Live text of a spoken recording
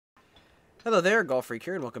Hello there, Golf Freak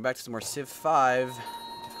here, and welcome back to some more Civ 5,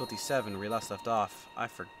 difficulty 7, where we last left off. I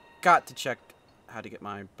forgot to check how to get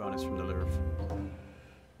my bonus from the Louvre.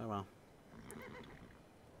 Oh well.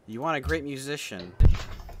 You want a great musician.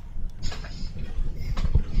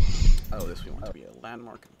 Oh, this we want to be a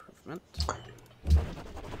landmark improvement.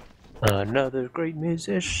 Another great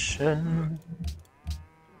musician.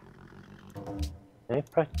 I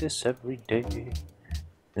practice every day.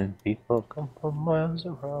 And people come from miles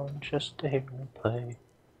around just to hear me play.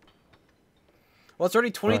 Well, it's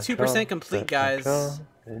already 22% complete, guys.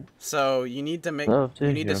 So you need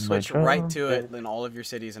to switch right to it in all of your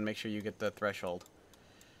cities and make sure you get the threshold.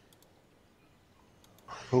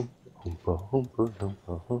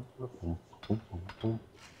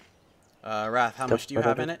 Wrath, how much do you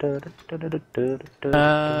have in it?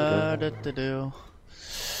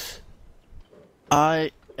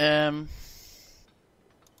 I am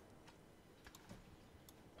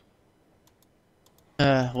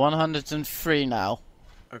 103 now.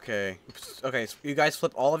 Okay. Okay, so you guys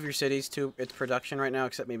flip all of your cities to its production right now,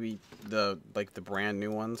 except maybe the brand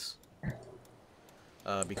new ones.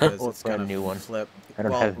 Because it's gonna new one? flip.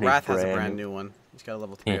 Well, Wrath has a brand new one. He's got a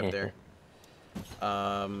level 3 up there.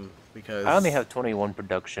 Because I only have 21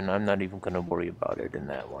 production. I'm not even gonna worry about it in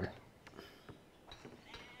that one.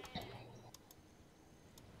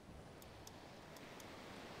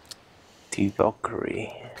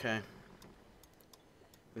 T-Valkyrie. Okay.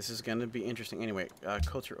 This is gonna be interesting. Anyway,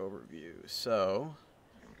 culture overview. So,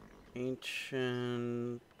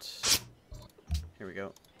 ancient. Here we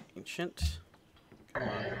go. Ancient. Come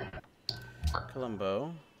on.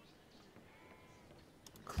 Colombo.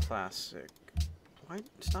 Classic. Why?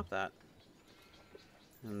 Stop that.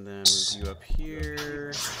 And then move you up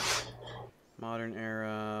here. Modern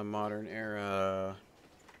era. Modern era.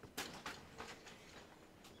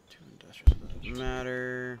 Two industrial. Doesn't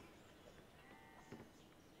matter.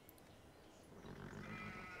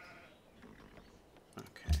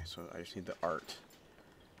 Okay, so I just need the art.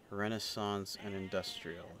 Renaissance and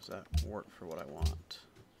industrial. Does that work for what I want?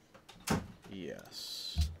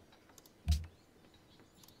 Yes.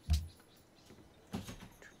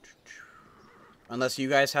 Unless you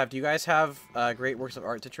guys have, do you guys have great works of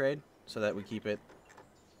art to trade so that we keep it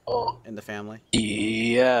in the family?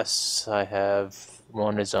 Yes, I have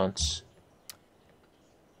Renaissance.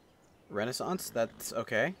 Renaissance? That's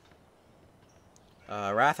okay.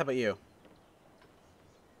 Wrath, how about you?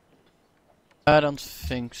 I don't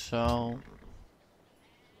think so.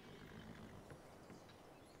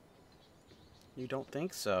 You don't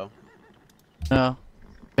think so? No.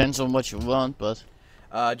 Depends on what you want, but...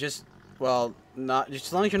 Well, not just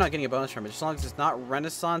as long as you're not getting a bonus from it. Just as long as it's not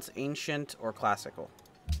Renaissance, Ancient, or Classical.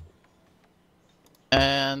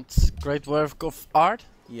 And great work of art?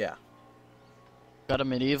 Yeah. Got a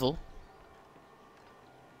medieval.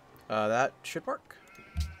 That should work.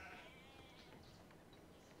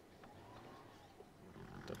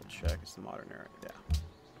 Double check. It's the modern era.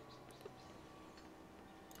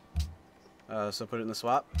 Yeah. So put it in the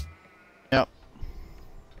swap. Yep.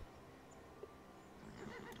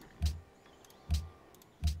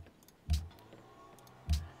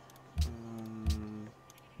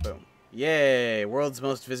 Boom. Yay! World's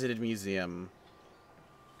most visited museum.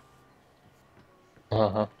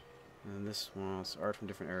 Uh-huh. And this one's art from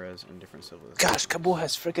different eras and different civilizations. Gosh, Kabul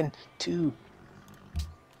has freaking 2.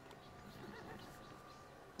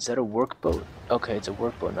 Is that a workboat? Okay, it's a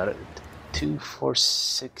workboat, not a 2, 4,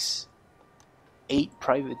 6, 8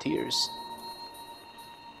 privateers.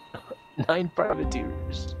 9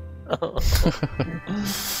 privateers.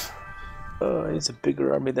 Oh, it's a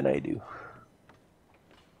bigger army than I do.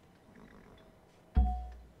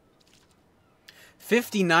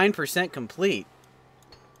 59% complete.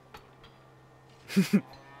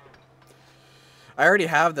 I already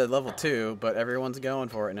have the level 2, but everyone's going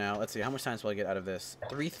for it now. Let's see, how much time will I get out of this?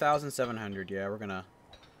 3,700. Yeah, we're gonna...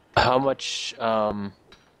 How much have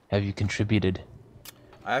you contributed?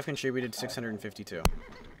 I have contributed 652.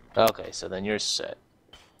 Okay, so then you're set.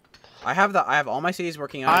 I have all my cities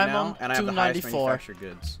working on it now, on and I have the highest 294. manufactured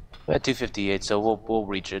goods. We're at 258, so we'll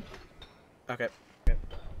reach it. Okay.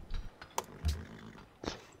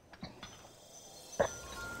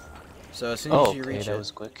 So as soon as you reach that it,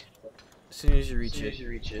 was quick. as soon as you reach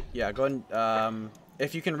it, yeah, go and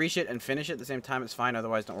if you can reach it and finish it at the same time, it's fine.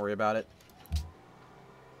 Otherwise, don't worry about it.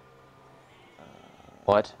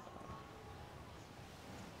 What?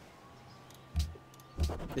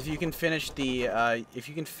 If you can finish getting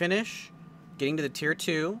to the tier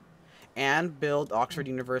 2 and build Oxford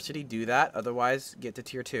University, do that. Otherwise, get to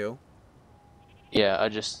tier 2. Yeah, I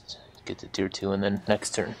just get to tier 2 and then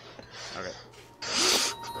next turn. Okay.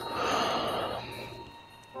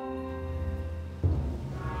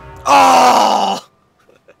 Oh!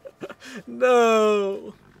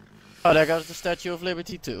 No! Oh, there goes the Statue of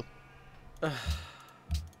Liberty too. How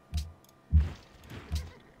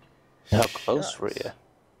close were you?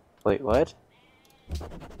 Wait, what?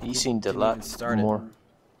 You seemed a Didn't lot even start it. more.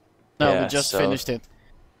 No, Yeah, we just so finished it.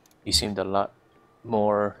 You seemed a lot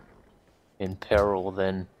more in peril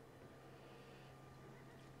than.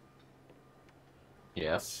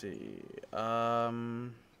 Yeah. Let's see.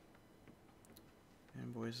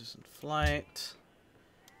 Boys is in flight.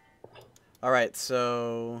 Alright,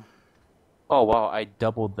 so... Oh wow, I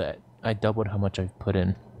doubled that. I doubled how much I've put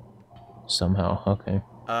in. Somehow, okay.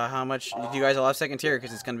 how much... Do you guys all have second tier?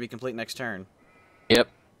 Because it's going to be complete next turn. Yep.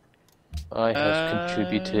 I have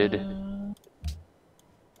contributed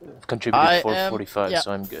 445, yeah,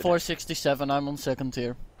 so I'm good. 467, I'm on second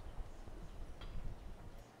tier.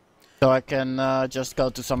 So I can just go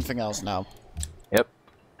to something else now. Yep.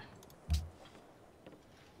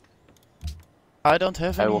 I don't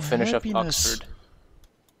have any I will finish up happiness. Oxford.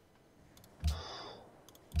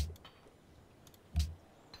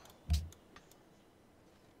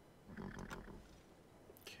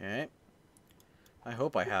 Okay. I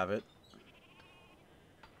hope I have it.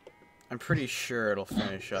 I'm pretty sure it'll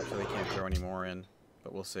finish up so they can't throw any more in,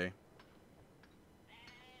 but we'll see.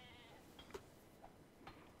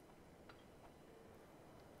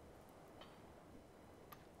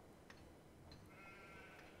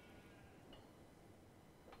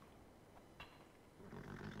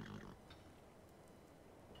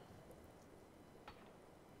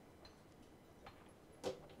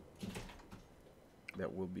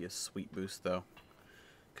 That will be a sweet boost though,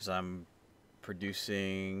 because I'm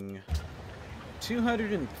producing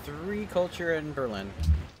 203 culture in Berlin.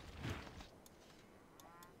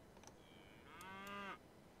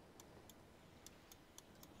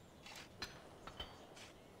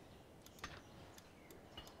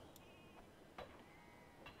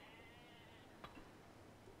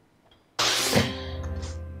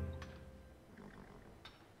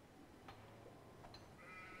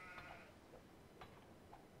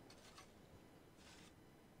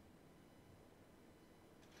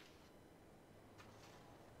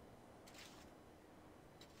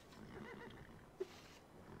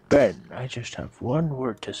 Ben, I just have one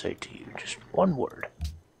word to say to you. Just one word.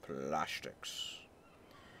 Plastics.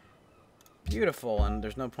 Beautiful, and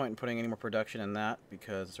there's no point in putting any more production in that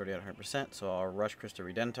because it's already at 100%, so I'll rush Crystal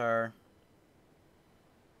Redentar.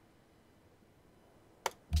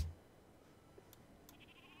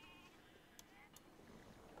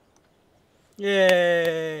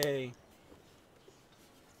 Yay!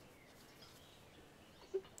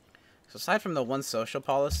 So aside from the one social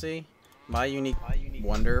policy, my unique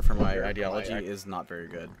wonder for my ideology is not very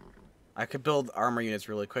good. I could build armor units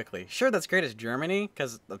really quickly. Sure, that's great as Germany,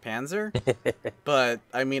 because the Panzer, but,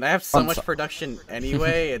 I mean, I have so much production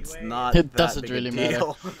anyway, it's not It that doesn't big really a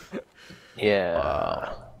deal.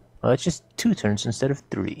 Yeah. Well, it's just 2 turns instead of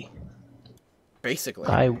 3. Basically.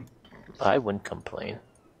 I wouldn't complain.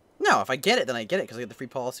 No, if I get it, then I get it, because I get the free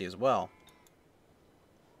policy as well.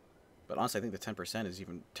 But honestly, I think the 10% is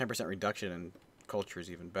even 10% reduction in culture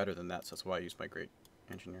is even better than that. So that's why I use my great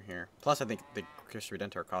engineer here. Plus, I think the Crystal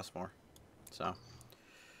Redentar costs more. So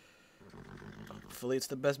hopefully, it's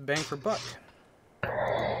the best bang for buck.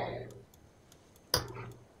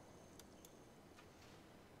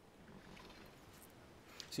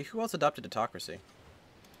 See, who else adopted autocracy?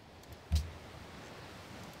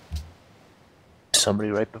 Somebody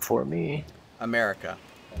right before me. America.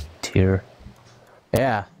 Tier.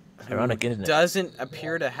 Yeah. Ironic, isn't it? Doesn't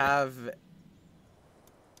appear to have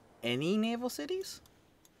any naval cities.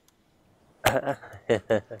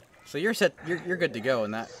 So you're set. You're good to go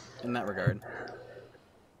in that regard.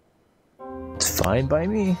 It's fine by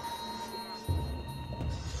me.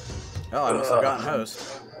 Oh, I must have gotten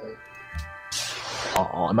host.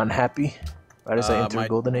 Oh, I'm unhappy. Right as I enter my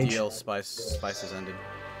Golden Age. deal spices ended.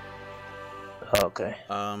 Oh, okay.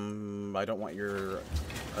 I don't want your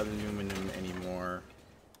aluminum anymore.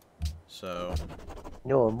 So.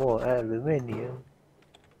 No more aluminium.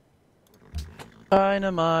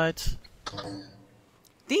 Dynamite.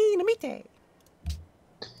 Dynamite.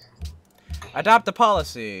 Adopt a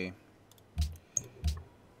policy.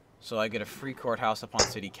 So I get a free courthouse upon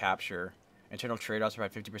city capture. Internal trade routes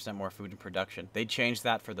provide 50% more food and production. They changed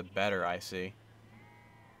that for the better, I see.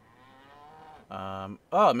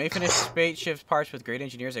 Oh, may finish spaceship parts with great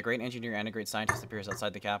engineers. A great engineer and a great scientist appears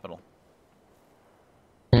outside the capital.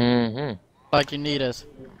 Mm-hmm. Like you need it.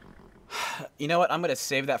 You know what? I'm gonna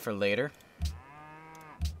save that for later.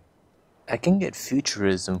 I can get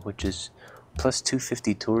futurism, which is plus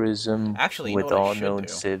 250 tourism Actually, you know with what I all should known do?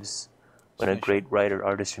 civs. when a great writer,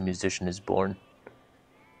 artist, or musician is born.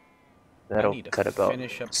 I That'll need to cut about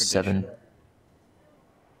finish up 7. tradition,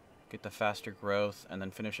 get the faster growth, and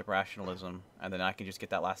then finish up rationalism, and then I can just get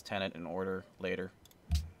that last tenet in order later.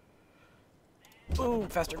 Boom,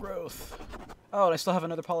 faster growth. Oh, and I still have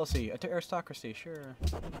another policy, aristocracy. Sure.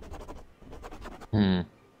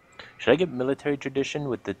 Should I get military tradition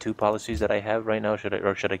with the 2 policies that I have right now?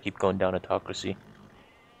 Or should I keep going down autocracy?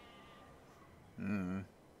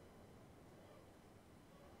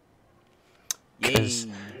 Because,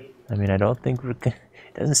 I mean, I don't think it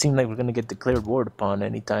doesn't seem like we're going to get declared war upon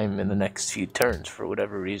anytime in the next few turns for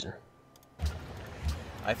whatever reason.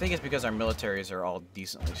 I think it's because our militaries are all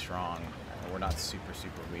decently strong. We're not super,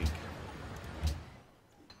 super weak.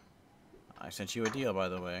 I sent you a deal, by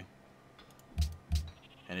the way.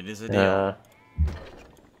 And it is a deal.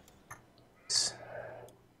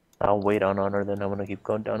 I'll wait on honor, then I'm going to keep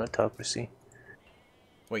going down autocracy.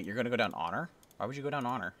 Wait, you're going to go down honor? Why would you go down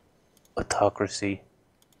honor? Autocracy.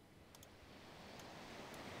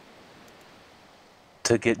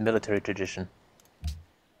 To get military tradition.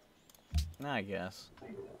 I guess.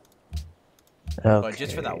 Okay. But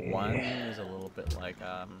just for that one is a little bit like,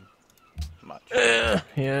 much.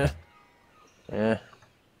 Yeah.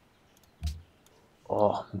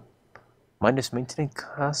 Oh, minus maintenance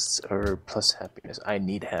costs or plus happiness? I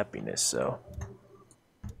need happiness, so.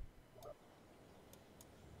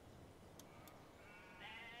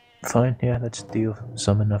 Fine, yeah, let's do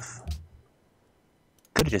some enough.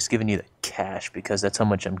 Could have just given you the cash because that's how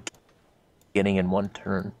much I'm getting in one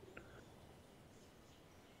turn.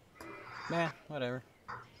 Nah, whatever.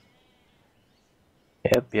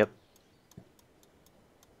 Yep.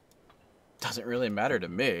 Doesn't really matter to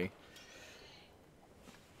me.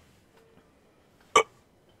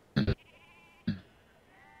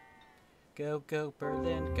 Go, go,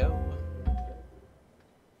 Berlin, go.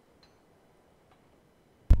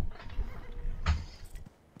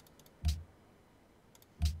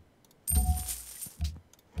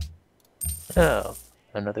 Oh,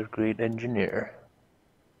 another great engineer.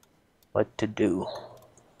 What to do?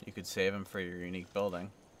 You could save him for your unique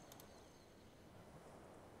building.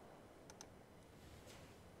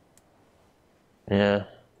 Yeah.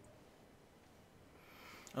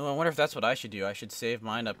 Oh, I wonder if that's what I should do. I should save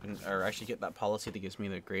mine up, or I should get that policy that gives me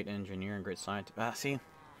the great engineer and great scientist. See?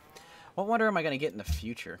 What wonder am I going to get in the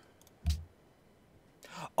future?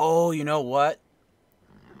 Oh, you know what?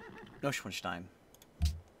 Neuschwanstein.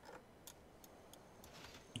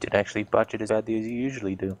 You didn't actually botch it as badly as you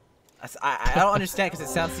usually do. I don't understand because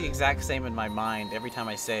it sounds the exact same in my mind every time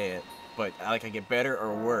I say it. But, like, I get better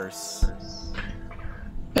or worse.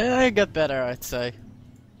 I got better, I'd say.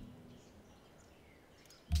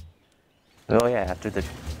 Oh yeah, after the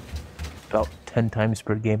about 10 times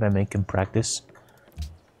per game I make him practice.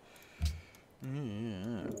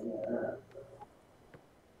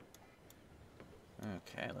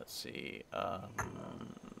 Okay, let's see. Oh,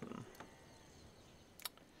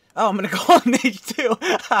 I'm gonna go on age 2.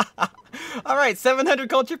 Alright, 700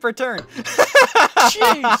 culture per turn.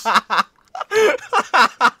 Jeez!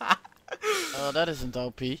 Oh, that isn't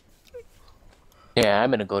OP. Yeah,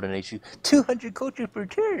 I'm gonna go to an issue. 200 culture per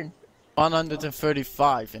turn!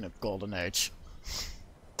 135 in a golden age.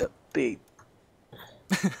 The big.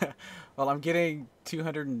 Well, I'm getting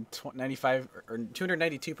 295 or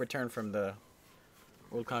 292 per turn from the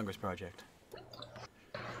World Congress Project.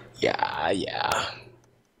 Yeah. I'm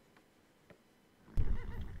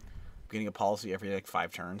getting a policy every like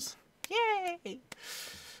 5 turns. Yay!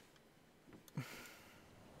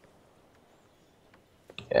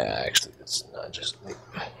 Yeah, actually, it's not just me.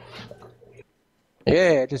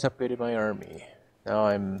 Yeah, I just upgraded my army. Now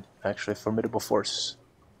I'm actually a formidable force.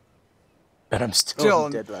 And I'm still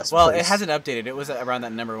in dead last well, place. it hasn't updated. It was around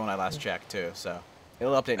that number when I last checked, too, so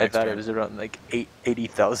it'll update next I thought turn. it was around like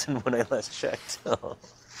 80,000 when I last checked.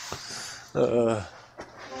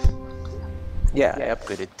 Yeah, I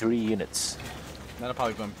upgraded 3 units. That'll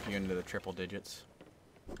probably bump you into the triple digits.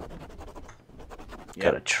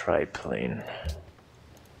 Got a triplane.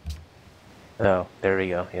 Oh, there we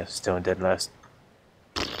go. Yeah, still in dead last.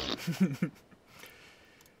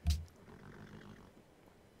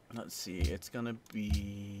 Let's see, it's gonna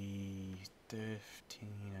be 15,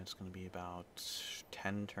 it's gonna be about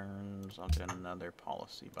 10 turns. I'll get another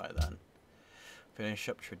policy by then. Finish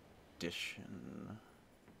up tradition.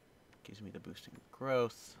 Gives me the boosting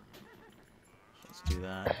growth. So let's do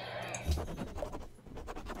that.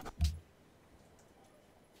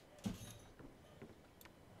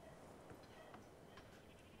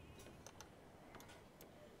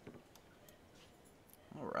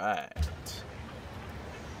 Alright.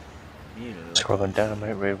 Scroll on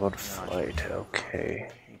Dynamite Railroad Flight. Okay.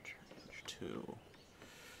 Two.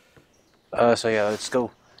 So yeah, let's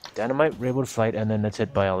go. Dynamite Railroad Flight, and then let's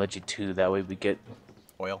hit Biology 2. That way we get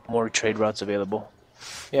Oil. more trade routes available.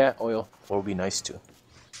 Yeah, oil. Or would be nice too.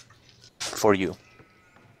 For you.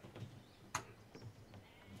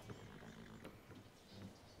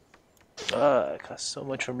 It costs so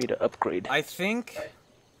much for me to upgrade. I think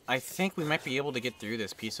we might be able to get through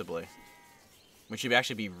this peaceably, which would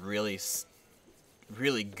actually be really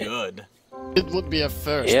good. It would be a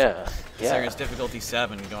first. Yeah. Considering it's difficulty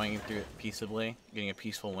 7, going through it peaceably, getting a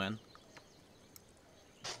peaceful win.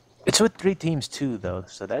 It's with 3 teams too, though,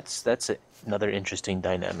 so that's another interesting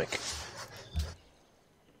dynamic.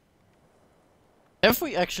 Have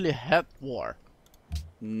we actually had war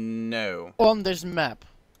No. on this map?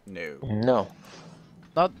 No. No.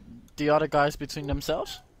 Not the other guys between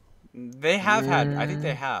themselves? They have had. I think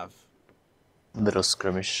they have. Little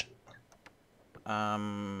skirmish.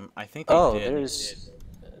 I think they Oh, did.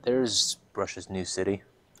 there's Russia's new city.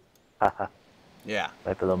 Haha. Yeah.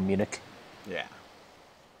 Right below Munich. Yeah.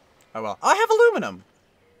 Oh well. I have aluminum.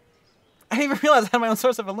 I didn't even realize I had my own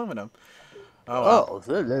source of aluminum. Oh well.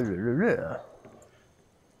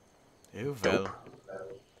 Ew, well.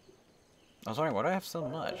 I was wondering, why do I have so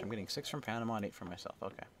much? I'm getting 6 from Panama and 8 from myself.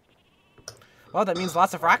 Okay. Well, that means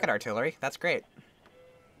lots of rocket artillery. That's great.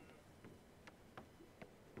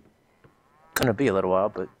 Gonna be a little while,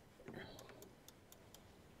 but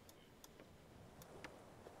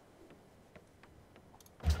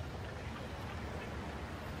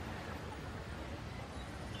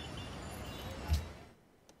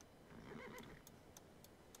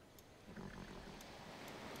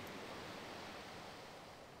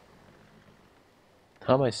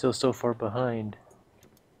how am I still so far behind?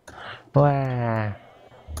 Wah.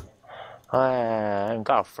 Wah, I'm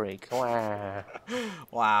golf freak. Wah.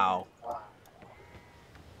 Wow.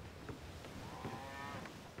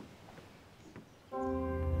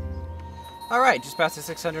 Alright, just past the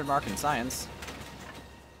 600 mark in science.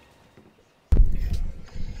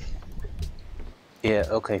 Yeah,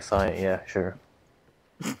 okay, fine, yeah, sure.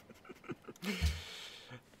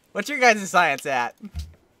 What's your guys' science at?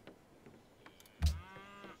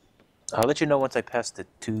 I'll let you know once I pass the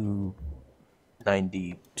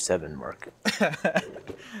 297 mark. How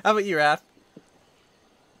about you, Raph?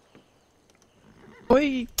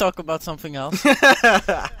 We talk about something else.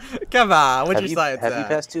 Come on, what's your science Have at? you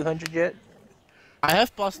passed 200 yet? I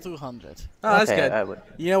have passed 200. Oh, that's Okay, good. I would.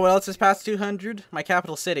 You know what else is past 200? My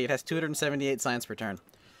capital city. It has 278 science per turn.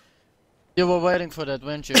 You were waiting for that,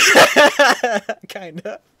 weren't you?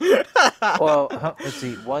 Kinda. Well, let's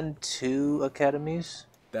see, 1, 2 academies?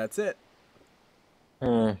 That's it.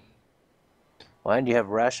 Well, and you have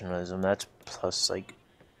rationalism, that's plus, like...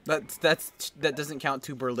 That doesn't count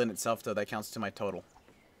to Berlin itself, though. That counts to my total.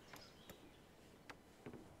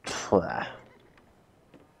 Blah.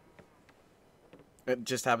 It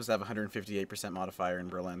just happens to have 158% modifier in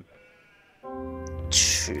Berlin.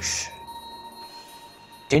 Shush.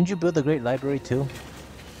 Didn't you build the Great Library, too?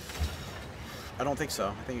 I don't think so.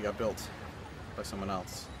 I think it got built by someone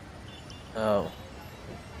else. Oh.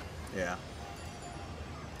 Yeah.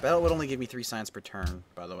 That would only give me 3 science per turn,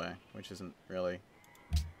 by the way, which isn't really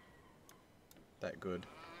that good.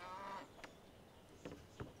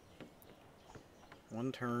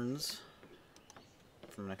 1 turns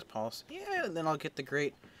from next policy. Yeah, and then I'll get the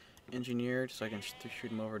Great Engineer, so I can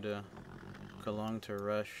shoot him over to Cologne to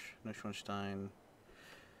rush Neuschwanstein.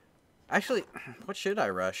 Actually, what should I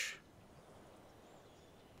rush?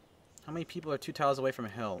 How many people are 2 tiles away from a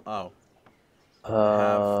hill? Oh.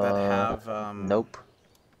 Nope.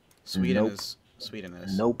 Sweden Nope. is. Sweden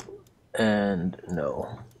is. Nope. And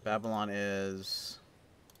no. Babylon is.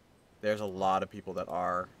 There's a lot of people that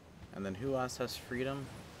are. And then who else has freedom?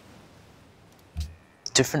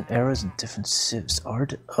 Different eras and different civs.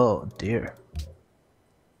 Art? Oh, dear.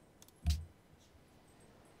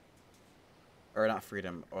 Or not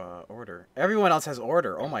freedom, order. Everyone else has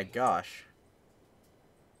order. Oh my gosh.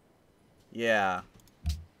 Yeah.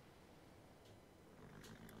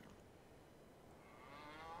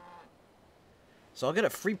 So I'll get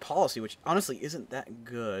a free policy, which honestly isn't that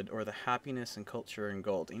good, or the happiness and culture and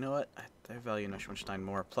gold. You know what? I value Neuschwanstein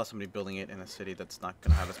more. Plus, I'm going to be building it in a city that's not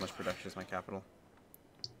going to have as much production as my capital.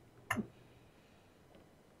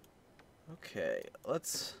 Okay,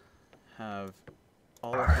 let's have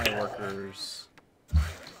all of my workers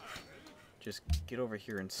just get over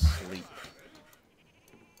here and sleep.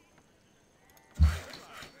 I'm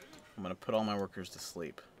going to put all my workers to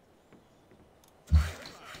sleep.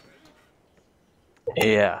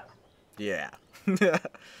 Yeah. Yeah.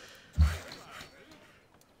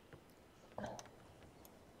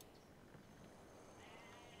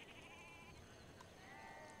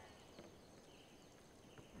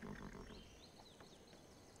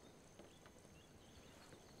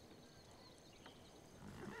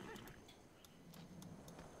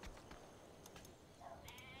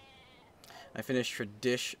 I finished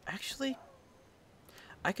tradition. Actually,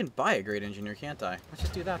 I can buy a great engineer, can't I? Let's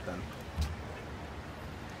just do that then.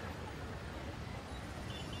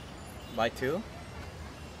 Buy 2?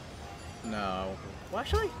 No. Well,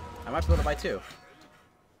 actually, I might be able to buy 2.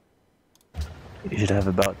 You should have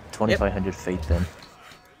about 2,500 faith then.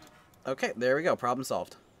 Okay, there we go. Problem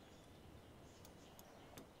solved.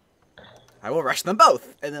 I will rush them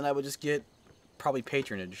both, and then I will just get probably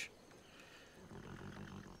patronage.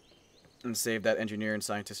 And save that engineer and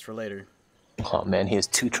scientist for later. Oh man, he has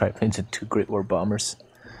 2 triplanes and 2 Great War bombers.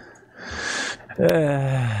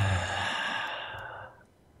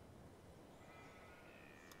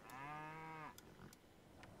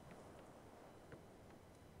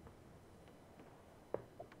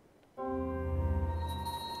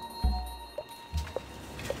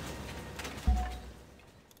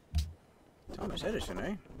 Thomas Edison,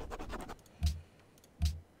 eh?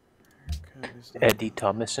 Eddie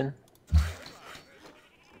Thomason?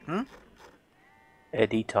 Hmm?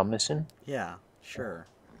 Eddie Thomason? Yeah, sure.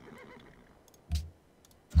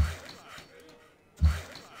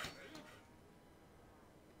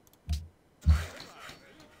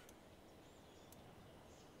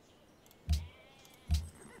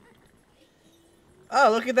 Oh,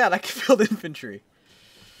 look at that. I can build infantry.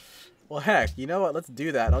 Well, heck, you know what? Let's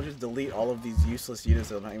do that. I'll just delete all of these useless units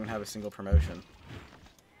that don't even have a single promotion.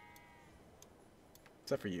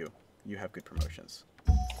 Except for you. You have good promotions.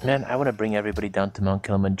 Man, I want to bring everybody down to Mount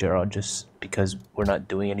Kilimanjaro just because we're not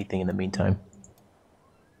doing anything in the meantime.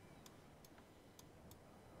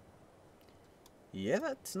 Yeah,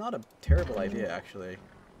 that's not a terrible idea, actually.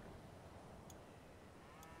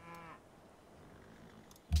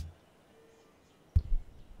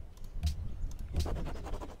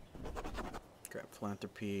 Grab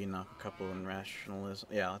philanthropy, knock a couple in rationalism.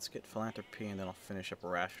 Yeah, let's get philanthropy and then I'll finish up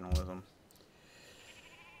rationalism.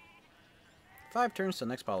 5 turns to the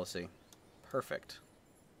next policy. Perfect.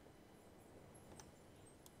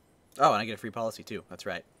 Oh, and I get a free policy too. That's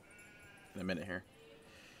right. In a minute here.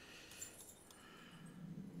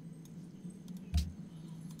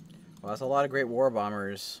 Well, that's a lot of great war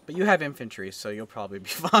bombers. But you have infantry, so you'll probably be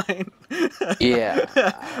fine.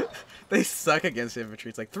 Yeah. They suck against infantry.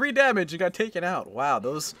 It's like 3 damage, you got taken out. Wow,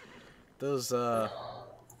 those M1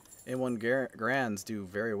 Grands do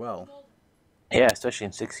very well. Yeah, especially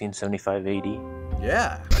in 1675 AD.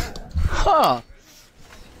 Yeah. Huh.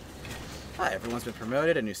 Hi, everyone's been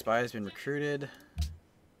promoted. A new spy has been recruited.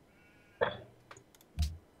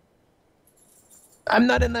 I'm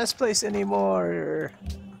not in this place anymore.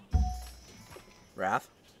 Wrath?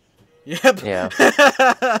 Yep. Yeah.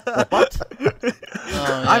 What?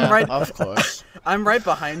 Oh, I'm yeah, right. Of course. I'm right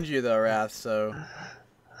behind you though, Wrath. So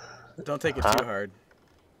don't take it too hard.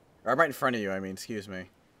 Or I'm right in front of you. I mean, excuse me.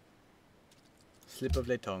 Slip of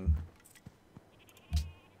the tongue.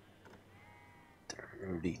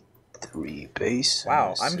 33 base.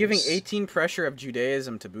 Wow, I'm giving 18 pressure of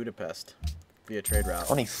Judaism to Budapest via trade route.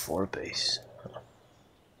 24 base.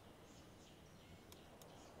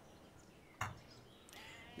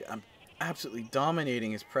 Yeah, I'm absolutely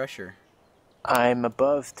dominating his pressure. I'm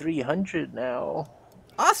above 300 now.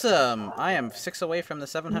 Awesome! I am 6 away from the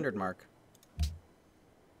 700 mark.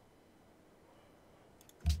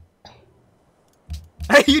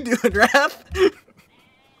 How you doing, Raph?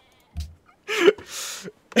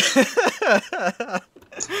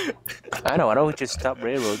 I know, why don't we just stop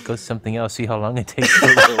railroad, go something else, see how long it takes for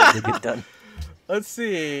railroad to get done. Let's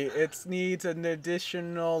see. It needs an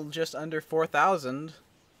additional just under 4,000.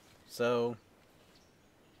 So...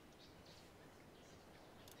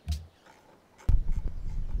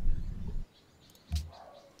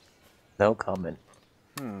 No comment.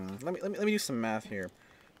 Let me do some math here.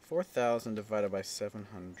 4,000 divided by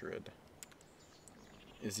 700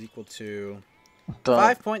 is equal to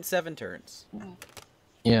 5.7 turns.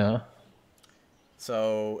 Yeah.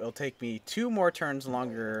 So it'll take me 2 more turns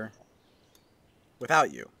longer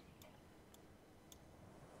without you.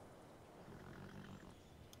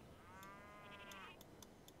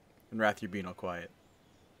 And Wrath, you're being all quiet.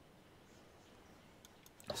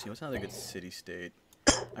 Let's see, what's another good city-state?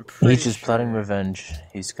 I'm pretty He's just sure... plotting revenge.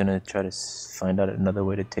 He's gonna try to find out another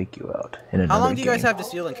way to take you out in another How long do you guys game. have to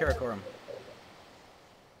steal in Karakorum?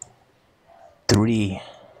 3.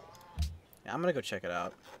 Yeah, I'm gonna go check it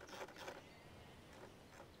out.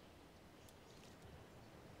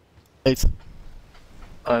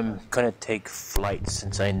 I'm gonna take flight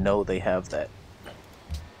since I know they have that.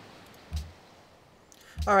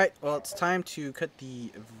 Alright, well, it's time to cut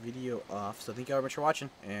the video off. So thank you all very much for watching,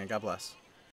 and God bless.